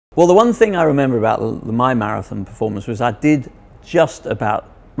Well, the one thing I remember about my marathon performance was I did just about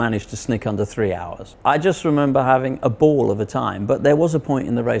manage to sneak under 3 hours. I just remember having a ball of a time, but there was a point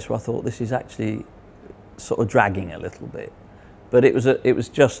in the race where I thought this is actually sort of dragging a little bit. But it was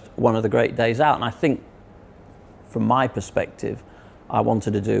just one of the great days out, and I think from my perspective I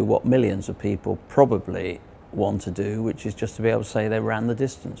wanted to do what millions of people probably want to do, which is just to be able to say they ran the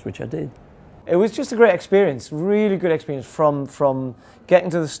distance, which I did. It was just a great experience, really good experience from getting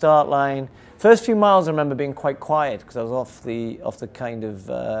to the start line. First few miles I remember being quite quiet because I was off the kind of,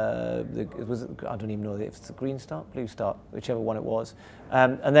 I don't even know if it's the green start, blue start, whichever one it was,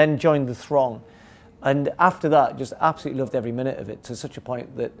 and then joined the throng. And after that, just absolutely loved every minute of it, to such a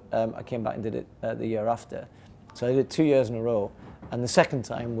point that I came back and did it the year after. So I did it 2 years in a row, and the second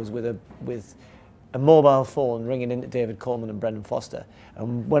time was with a mobile phone ringing into David Coleman and Brendan Foster.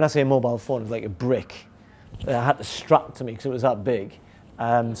 And when I say a mobile phone, it was like a brick that I had to strap to me because it was that big.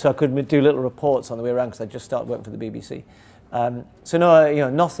 So I could do little reports on the way around because I just started working for the BBC. So no,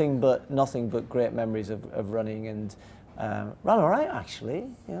 nothing but great memories of running, and ran all right actually.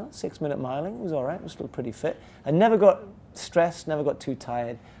 6-minute miling was all right. I was still pretty fit. I never got stressed, never got too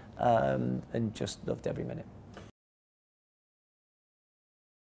tired, and just loved every minute.